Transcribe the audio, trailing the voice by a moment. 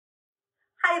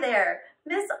Hi there,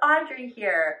 Ms Audrey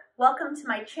here. Welcome to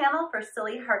my channel for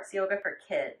Silly Hearts Yoga for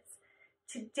Kids.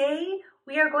 Today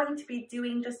we are going to be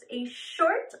doing just a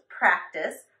short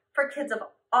practice for kids of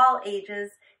all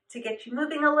ages to get you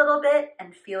moving a little bit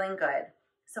and feeling good.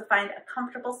 So find a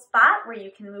comfortable spot where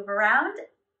you can move around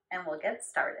and we'll get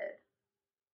started.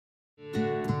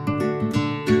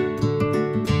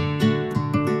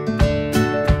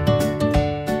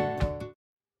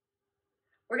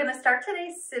 We're going to start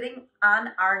today sitting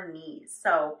on our knees.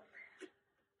 So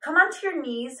come onto your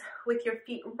knees with your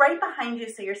feet right behind you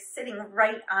so you're sitting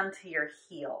right onto your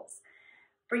heels.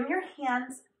 Bring your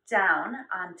hands down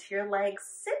onto your legs.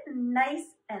 Sit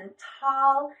nice and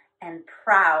tall and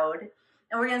proud.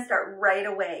 And we're going to start right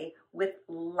away with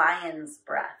lion's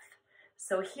breath.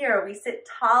 So here we sit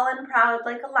tall and proud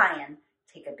like a lion.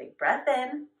 Take a big breath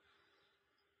in.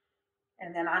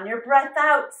 And then on your breath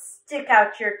out, stick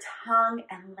out your tongue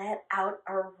and let out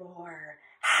a roar.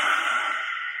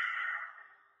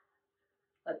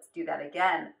 Let's do that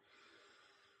again.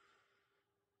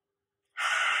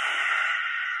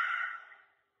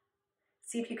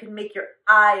 See if you can make your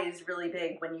eyes really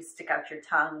big when you stick out your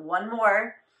tongue. One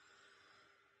more.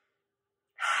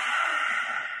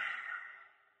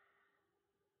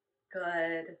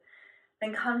 Good.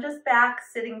 Then come just back,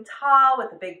 sitting tall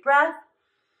with a big breath.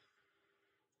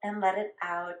 And let it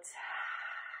out.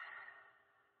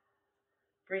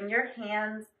 Bring your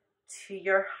hands to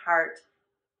your heart.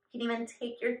 You can even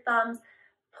take your thumbs,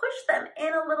 push them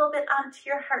in a little bit onto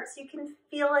your heart so you can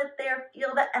feel it there.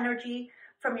 Feel the energy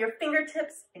from your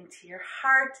fingertips into your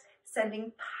heart,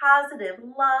 sending positive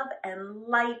love and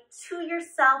light to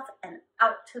yourself and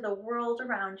out to the world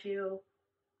around you.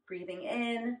 Breathing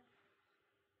in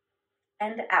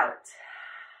and out.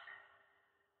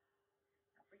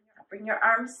 Bring your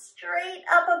arms straight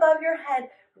up above your head.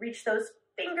 Reach those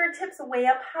fingertips way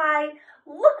up high.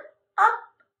 Look up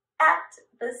at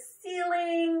the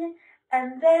ceiling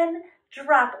and then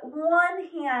drop one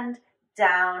hand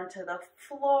down to the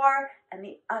floor and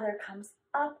the other comes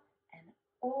up and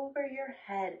over your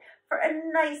head for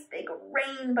a nice big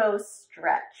rainbow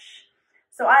stretch.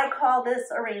 So I call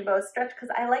this a rainbow stretch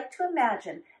because I like to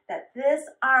imagine that this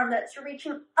arm that's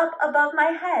reaching up above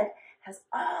my head has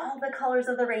all the colors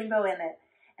of the rainbow in it.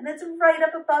 And it's right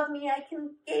up above me. I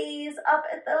can gaze up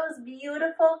at those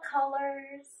beautiful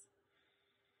colors.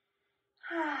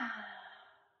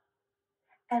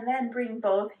 And then bring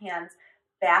both hands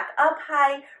back up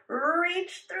high.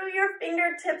 Reach through your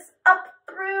fingertips up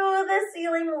through the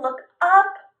ceiling. Look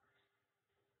up.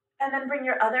 And then bring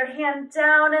your other hand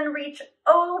down and reach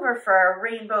over for a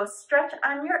rainbow stretch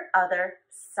on your other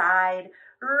side.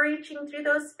 Reaching through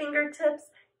those fingertips,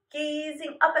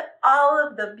 gazing up at all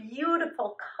of the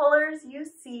beautiful colors you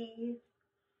see.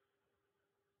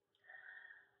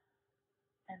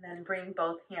 And then bring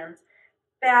both hands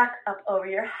back up over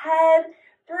your head.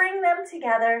 Bring them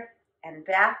together and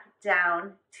back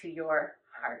down to your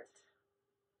heart.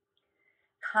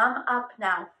 Come up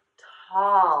now,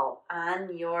 tall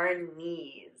on your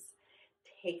knees.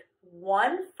 Take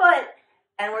one foot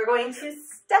and we're going to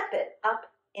step it up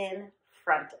in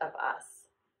front of us.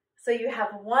 So you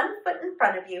have one foot in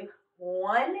front of you,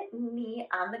 one knee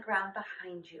on the ground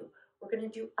behind you. We're going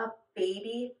to do a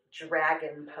baby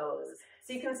dragon pose.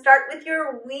 So you can start with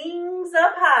your wings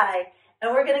up high,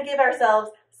 and we're going to give ourselves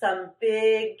some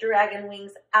big dragon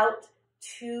wings out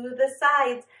to the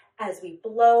sides as we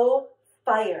blow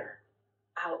fire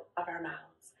out of our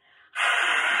mouths.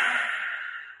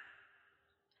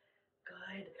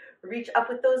 Good. Reach up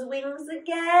with those wings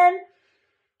again,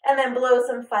 and then blow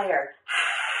some fire.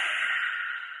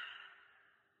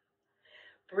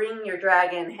 Bring your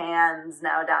dragon hands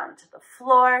now down to the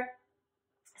floor.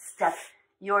 Step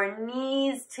your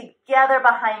knees together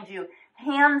behind you.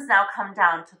 Hands now come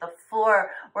down to the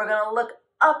floor. We're going to look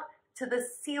up to the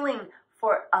ceiling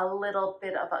for a little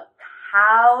bit of a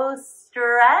cow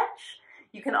stretch.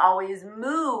 You can always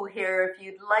moo here if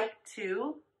you'd like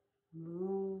to.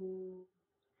 Moo.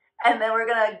 And then we're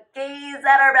going to gaze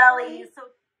at our bellies. So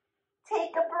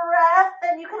take a breath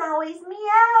and you can always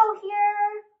meow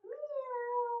here.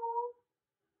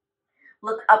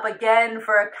 Look up again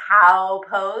for a cow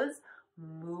pose.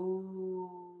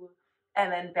 Moo.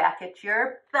 And then back at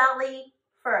your belly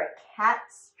for a cat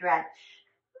stretch.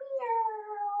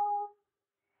 Meow.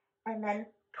 And then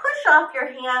push off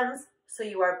your hands so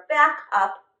you are back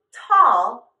up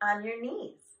tall on your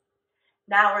knees.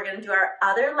 Now we're going to do our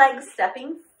other leg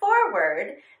stepping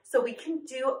forward so we can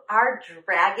do our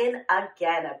dragon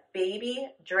again, a baby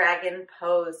dragon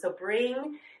pose. So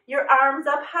bring your arms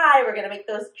up high. We're going to make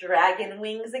those dragon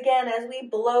wings again as we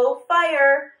blow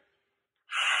fire.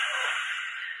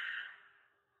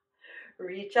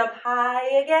 Reach up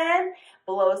high again.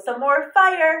 Blow some more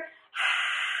fire.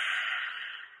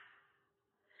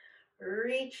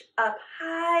 Reach up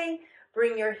high.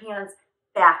 Bring your hands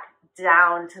back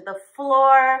down to the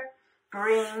floor.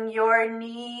 Bring your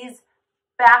knees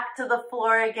back to the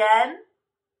floor again.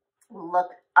 Look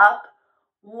up.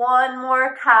 One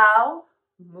more cow.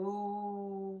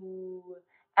 Moo.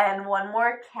 And one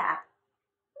more cat.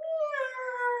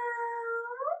 Meow.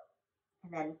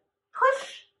 And then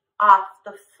push off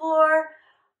the floor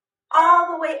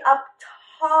all the way up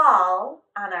tall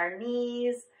on our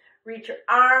knees. Reach your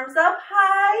arms up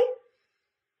high.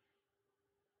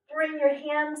 Bring your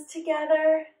hands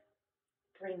together.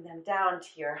 Bring them down to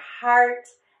your heart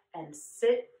and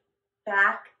sit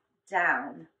back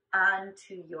down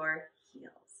onto your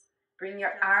heels. Bring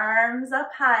your arms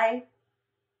up high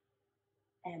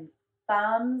and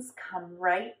thumbs come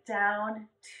right down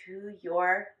to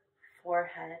your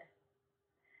forehead.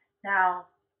 Now,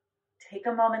 take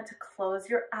a moment to close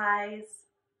your eyes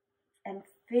and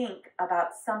think about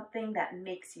something that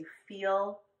makes you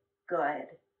feel good.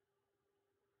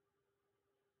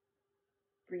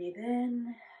 Breathe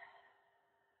in,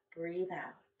 breathe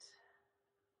out.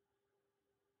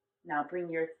 Now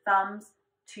bring your thumbs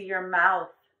to your mouth.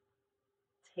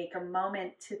 Take a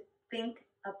moment to think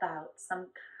about some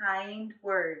kind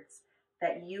words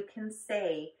that you can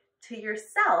say to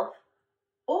yourself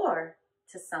or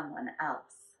to someone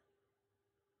else.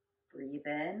 Breathe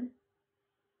in,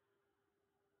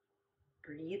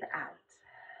 breathe out.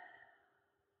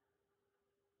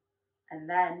 And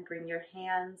then bring your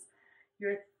hands,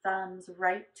 your thumbs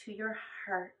right to your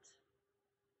heart.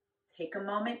 Take a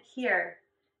moment here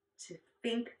to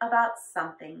think about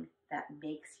something that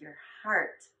makes your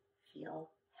heart feel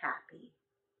happy.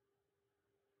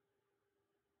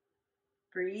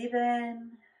 Breathe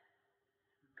in,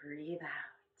 breathe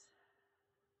out.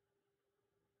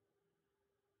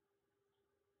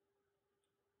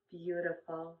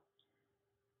 Beautiful.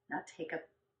 Now take a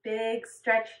big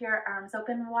stretch here, arms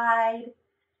open wide.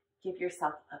 Give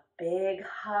yourself a big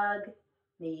hug.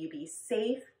 May you be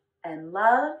safe and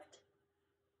loved.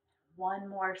 One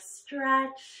more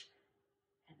stretch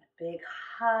and a big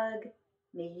hug.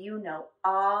 May you know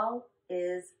all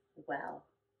is well.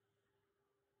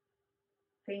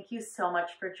 Thank you so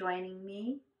much for joining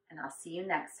me, and I'll see you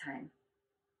next time.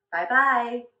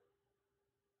 Bye-bye.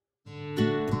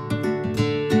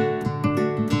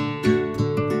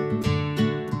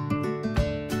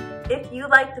 If you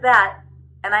liked that,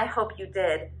 and I hope you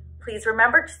did, please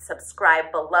remember to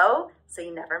subscribe below so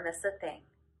you never miss a thing.